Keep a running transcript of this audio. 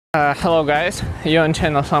Hello guys, you're on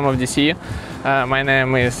channel Islamov DC. My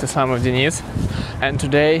name is Islamov Denis, and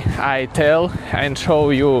today I tell and show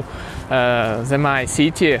you my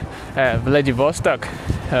city, Vladivostok.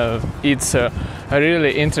 It's a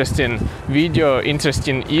really interesting video,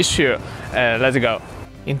 interesting issue. Let's go.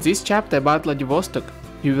 In this chapter about Vladivostok,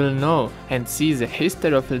 you will know and see the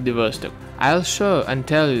history of Vladivostok. I'll show and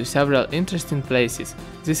tell you several interesting places.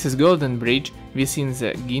 This is Golden Bridge within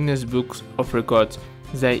the Guinness Books of Records,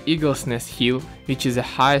 the Eagle's Nest Hill, which is the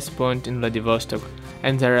highest point in Vladivostok,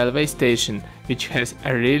 and the railway station, which has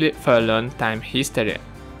a really for a long time history.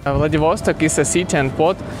 Vladivostok is a city and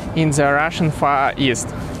port in the Russian Far East.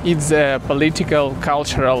 It's a political,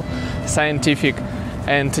 cultural, scientific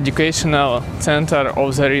and educational center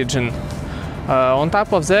of the region. On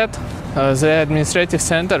top of that, the administrative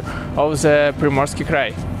center of the Primorsky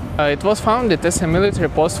Krai. It was founded as a military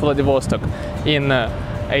post Vladivostok in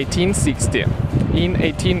 1860. In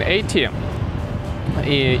 1880,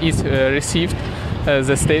 it received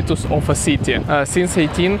the status of a city. Since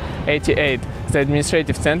 1888, the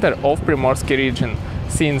administrative center of Primorsky region.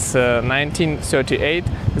 Since 1938,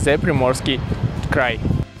 the Primorsky Krai.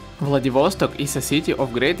 Vladivostok is a city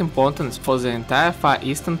of great importance for the entire far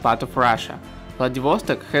eastern part of Russia.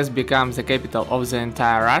 Vladivostok has become the capital of the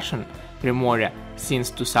entire Russian Primoria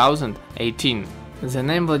since 2018. The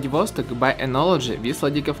name Vladivostok, by analogy with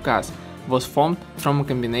Vladikavkaz, was formed from a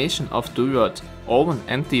combination of two words, oven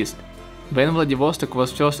and east. When Vladivostok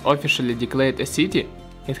was first officially declared a city,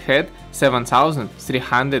 it had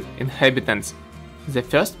 7,300 inhabitants. The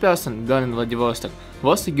first person born in Vladivostok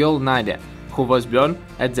was a girl Nadia, who was born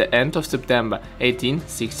at the end of September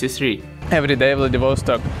 1863. Every day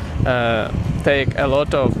Vladivostok take a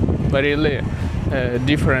lot of really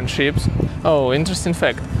different ships. Oh, interesting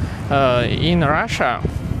fact. In Russia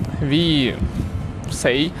we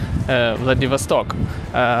say Vladivostok,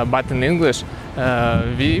 but in English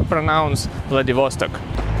we pronounce Vladivostok.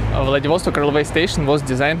 Vladivostok railway station was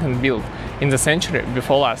designed and built in the century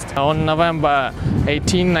before last. On November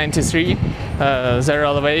 1893, the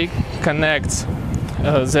railway connects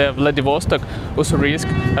the Vladivostok-Ussurisk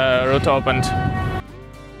route opened.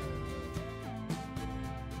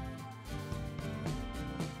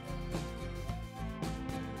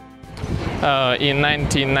 In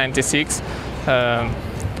 1996, a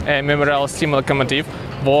memorial steam locomotive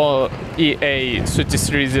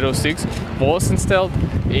EA3306 was installed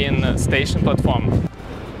in station platform.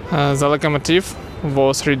 The locomotive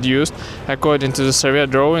was reduced according to the Soviet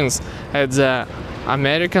drawings at the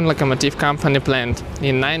American Locomotive Company plant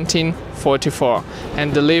in 1944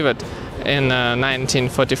 and delivered in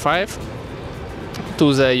 1945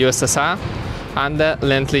 to the USSR under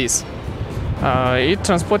Lend-Lease. It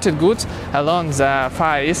transported goods along the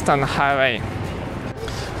Far Eastern Highway.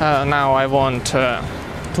 Now I want to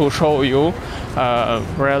show you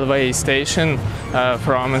railway station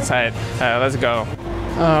from inside. Let's go.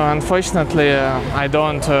 Unfortunately, I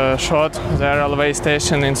don't shot the railway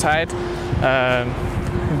station inside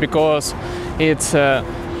because it's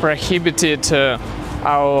prohibited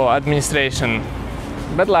our administration.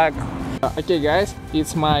 Bad luck. Okay, guys,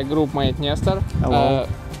 it's my group mate Nestor. Hello.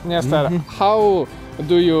 Nestor, how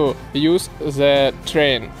do you use the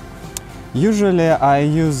train? Usually I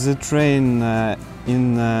use the train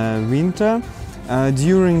in winter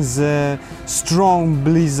during the strong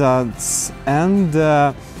blizzards and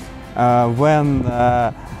when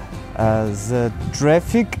the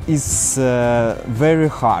traffic is very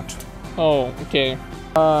hard. Oh, okay.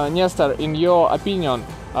 Nestor, in your opinion,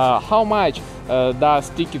 how much does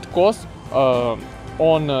ticket cost on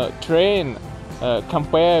train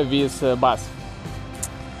compare with bus?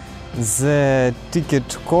 The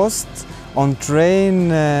ticket cost on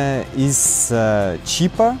train is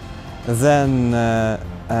cheaper than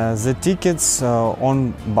the tickets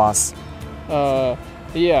on bus.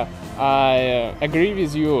 Yeah, I agree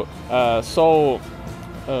with you.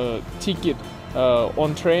 Ticket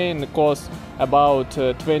on train costs about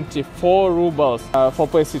 24 rubles for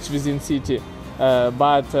passage within city,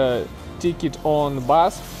 but ticket on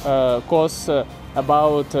bus costs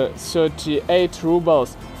about 38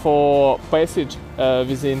 rubles for passage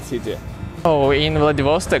within city. Oh, in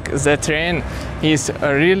Vladivostok the train is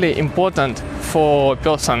really important for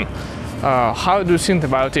person. How do you think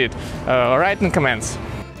about it? Write in comments.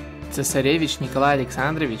 Tsarevich Nikolai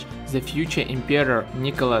Alexandrovich, the future Emperor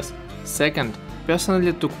Nicholas II,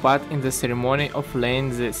 personally took part in the ceremony of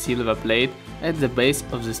laying the silver plate at the base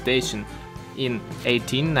of the station in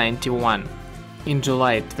 1891. In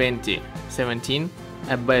July 2017,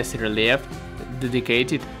 a bas relief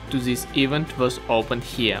dedicated to this event was opened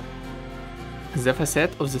here. The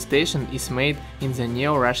facade of the station is made in the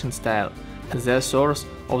neo-Russian style. The source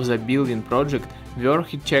of the building project were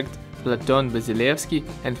architect Platon Basilevsky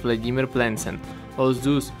and Vladimir Plensen. All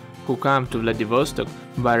those who come to Vladivostok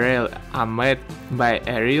by rail are met by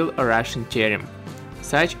a real Russian theorem.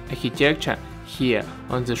 Such architecture here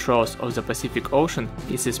on the shores of the Pacific Ocean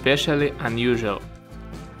is especially unusual.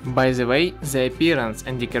 By the way, the appearance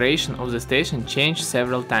and decoration of the station changed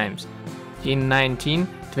several times. In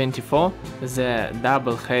 1924, the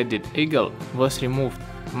double-headed eagle was removed.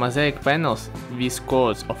 Mosaic panels with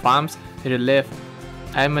coats of arms, relief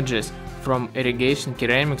images from irrigation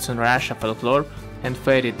ceramics on Russia folklore, and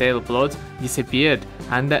fairy tale plots disappeared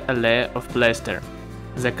under a layer of plaster.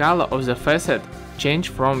 The color of the facade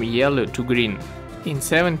changed from yellow to green. In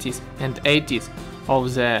 70s and 80s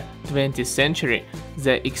of the 20th century,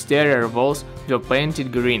 the exterior walls were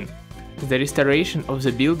painted green. The restoration of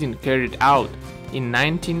the building carried out in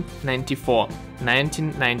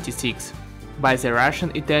 1994-1996 by the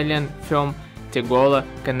Russian-Italian firm Tegola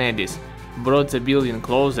Canedis brought the building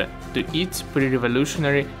closer to its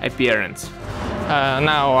pre-revolutionary appearance.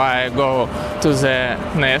 Now I go to the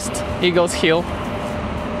next Eagles Hill.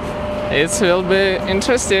 It will be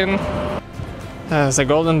interesting. The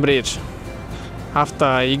Golden Bridge.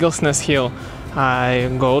 After Eagles Nest Hill, I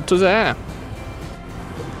go to there.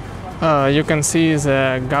 You can see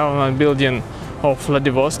the government building of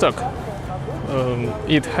Vladivostok.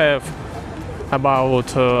 It have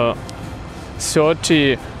about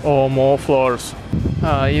 30 or more floors.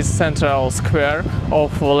 It's central square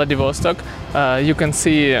of Vladivostok. You can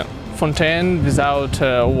see fountain without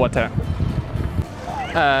water.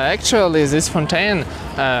 Actually, this fountain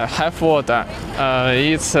have water.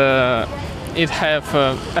 It have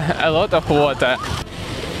a lot of water.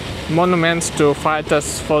 Monuments to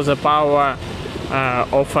fighters for the power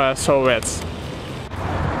of Soviets.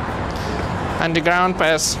 Underground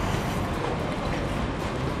pass.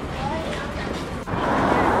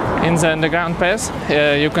 In the underground pass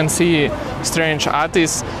you can see strange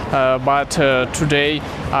artists, but today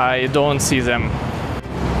I don't see them.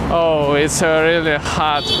 Oh, it's really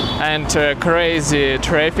hot and crazy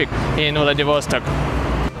traffic in Vladivostok.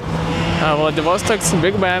 Vladivostok's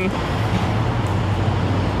Big Ben.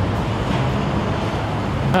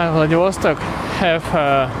 Vladivostok have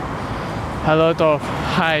a lot of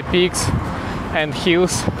high peaks and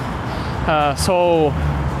hills, so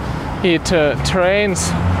it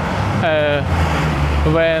trains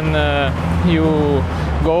when you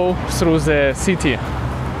go through the city.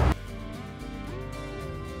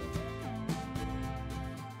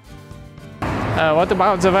 What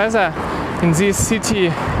about the weather? In this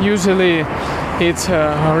city usually it's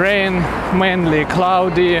rain, mainly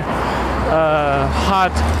cloudy,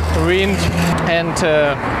 hot wind and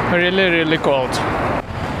really cold.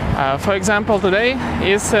 For example, today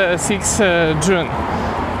is 6 June,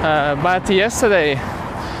 but yesterday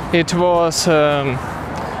it was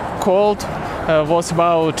cold, was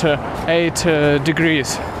about 8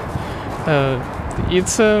 degrees.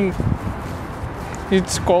 It's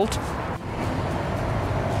cold.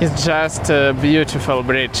 It's just a beautiful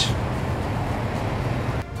bridge.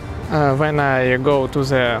 When I go to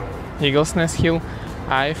the Eagles Nest Hill,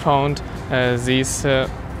 I found this a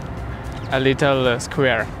little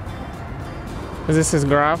square. This is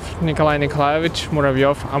Graf Nikolai Nikolaevich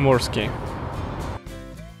Muravyev-Amursky.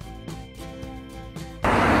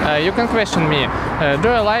 You can question me, do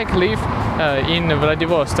I like live in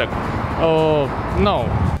Vladivostok? Oh, no.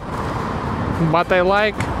 But I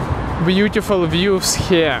like beautiful views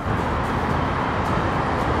here.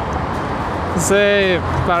 They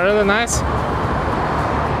are really nice.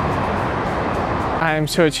 I'm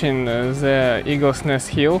searching the Eagles Nest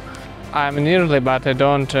Hill. I'm nearly, but I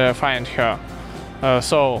don't find her.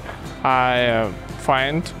 So I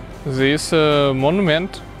find this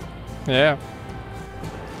monument. Yeah.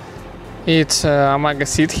 It's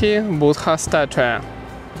Amagasiddhi Buddha statue.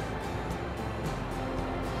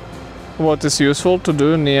 What is useful to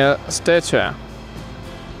do near statue?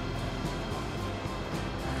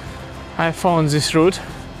 I found this route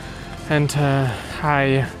and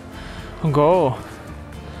I go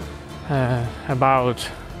about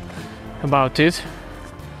it.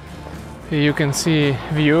 You can see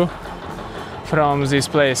view from this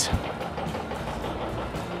place.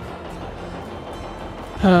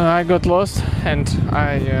 I got lost and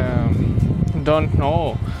I don't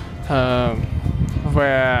know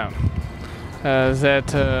where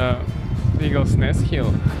that Eagles Nest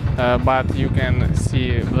Hill, but you can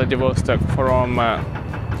see Vladivostok from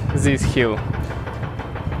this hill.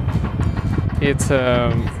 It's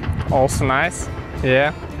also nice,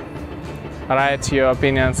 yeah. Write your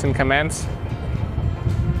opinions in comments.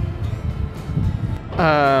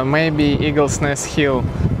 Maybe Eagle's Nest Hill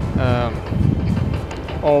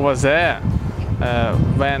over there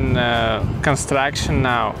when construction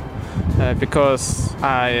now, because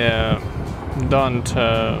I don't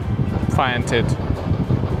find it.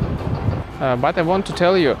 But I want to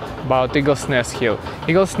tell you about Eagle's Nest Hill.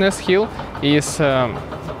 Eagle's Nest Hill is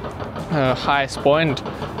highest point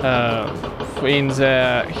in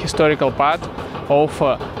the historical part of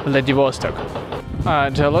Vladivostok.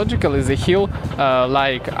 Geologically, the hill,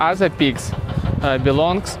 like other peaks,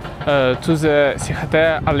 belongs to the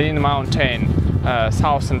Sikhote-Alin mountain,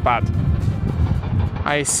 southern part.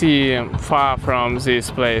 I see far from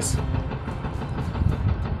this place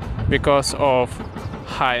because of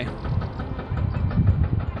high.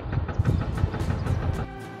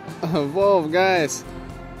 Whoa, guys!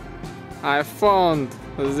 I found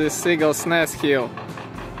this Eagle's Nest Hill,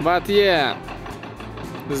 but yeah,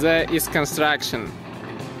 there is construction.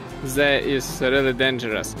 There is really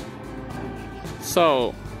dangerous.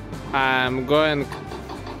 So I'm going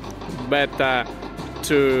better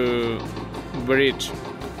to bridge.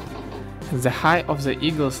 The height of the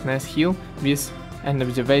Eagle's Nest Hill with an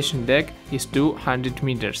observation deck is 200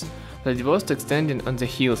 meters. Vladivostok standing on the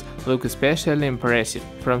hills look especially impressive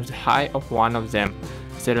from the height of one of them.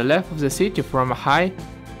 The relief of the city from high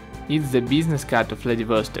is the business cut of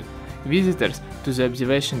Vladivostok. Visitors to the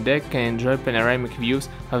observation deck can enjoy panoramic views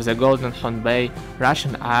of the Golden Horn Bay,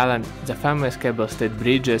 Russian Island, the famous cable-stayed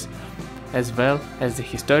bridges, as well as the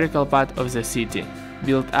historical part of the city,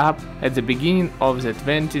 built up at the beginning of the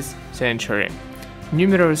 20th century.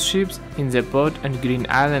 Numerous ships in the port and green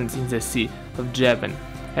islands in the Sea of Japan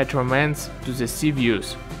add romance to the sea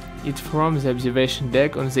views. It's from the observation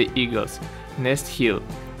deck on the Eagle's Nest Hill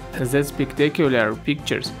that spectacular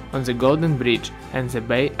pictures on the Golden Bridge and the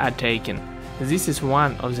bay are taken. This is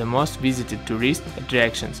one of the most visited tourist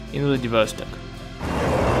attractions in Vladivostok.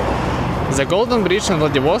 The Golden Bridge in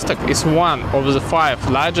Vladivostok is one of the 5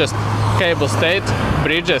 largest cable-stayed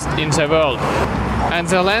bridges in the world, and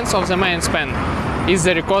the length of the main span is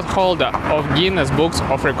the record holder of Guinness Books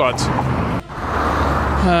of Records.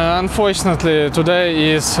 Unfortunately,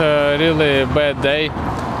 today is a really bad day.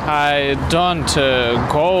 I don't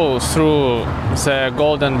go through the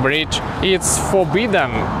Golden Bridge. It's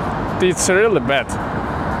forbidden. It's really bad.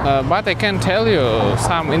 But I can tell you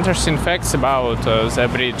some interesting facts about the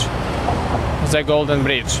bridge, the Golden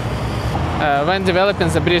Bridge. When developing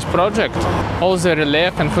the bridge project, all the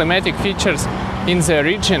relief and climatic features in the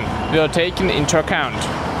region were taken into account.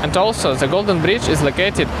 And also, the Golden Bridge is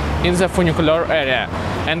located in the funicular area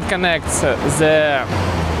and connects the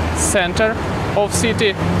center of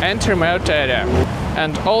city and remote area,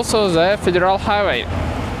 and also the federal highway.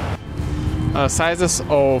 Sizes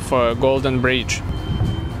of Golden Bridge.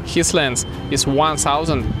 His length is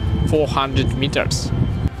 1,400 meters.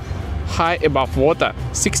 High above water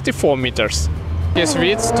 64 meters. His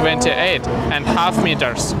width 28.5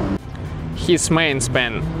 meters. His main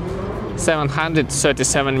span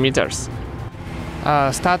 737 meters.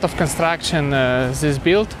 Start of construction this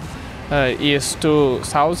build is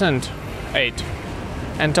 2008,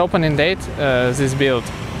 and opening date this build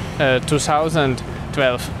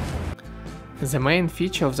 2012. The main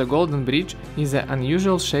feature of the Golden Bridge is the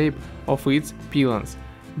unusual shape of its pylons.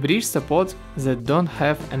 Bridge supports that don't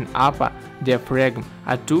have an upper diaphragm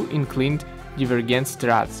are 2 inclined divergent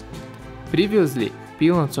struts. Previously,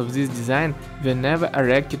 pylons of this design were never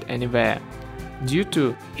erected anywhere. Due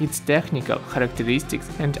to its technical characteristics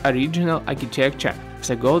and original architecture,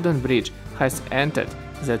 the Golden Bridge has entered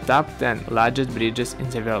the top 10 largest bridges in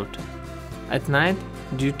the world. At night,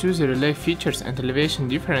 due to the relief features and elevation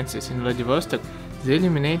differences in Vladivostok, the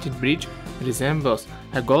illuminated bridge resembles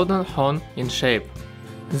a golden horn in shape.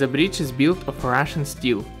 The bridge is built of Russian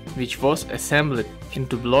steel, which was assembled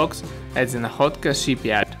into blocks at the Nakhodka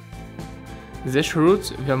shipyard. The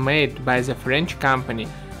shrouds were made by the French company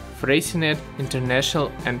Freycinet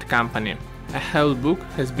International and Company. A whole book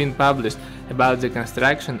has been published about the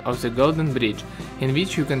construction of the Golden Bridge, in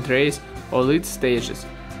which you can trace all its stages.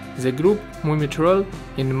 The group Mumitrol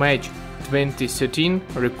in March 2013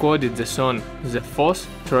 recorded the song "The Fourth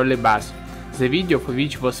Trolley Bus", the video for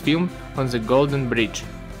which was filmed on the Golden Bridge.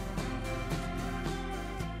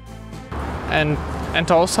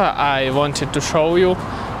 And also I wanted to show you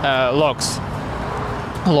locks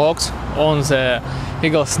on the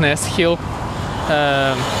Eagle's Nest Hill.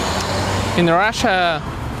 In Russia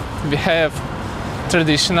we have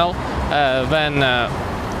traditional when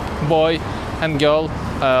boy and girl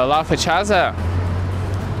love each other,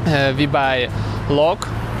 we buy lock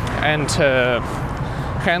and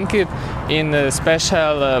hang it in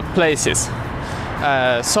special places.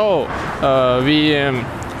 so we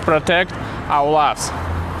protect our lives.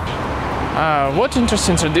 What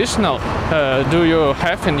interesting traditional do you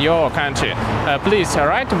have in your country? Please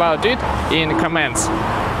write about it in comments.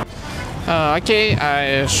 Okay,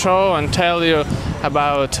 I show and tell you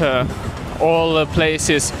about all the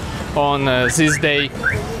places on this day.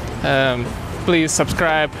 Please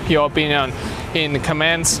subscribe your opinion in the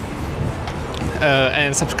comments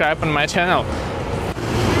and subscribe on my channel.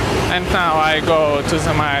 And now I go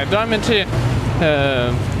to my dormitory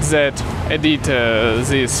that edit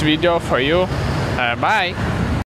this video for you. Bye!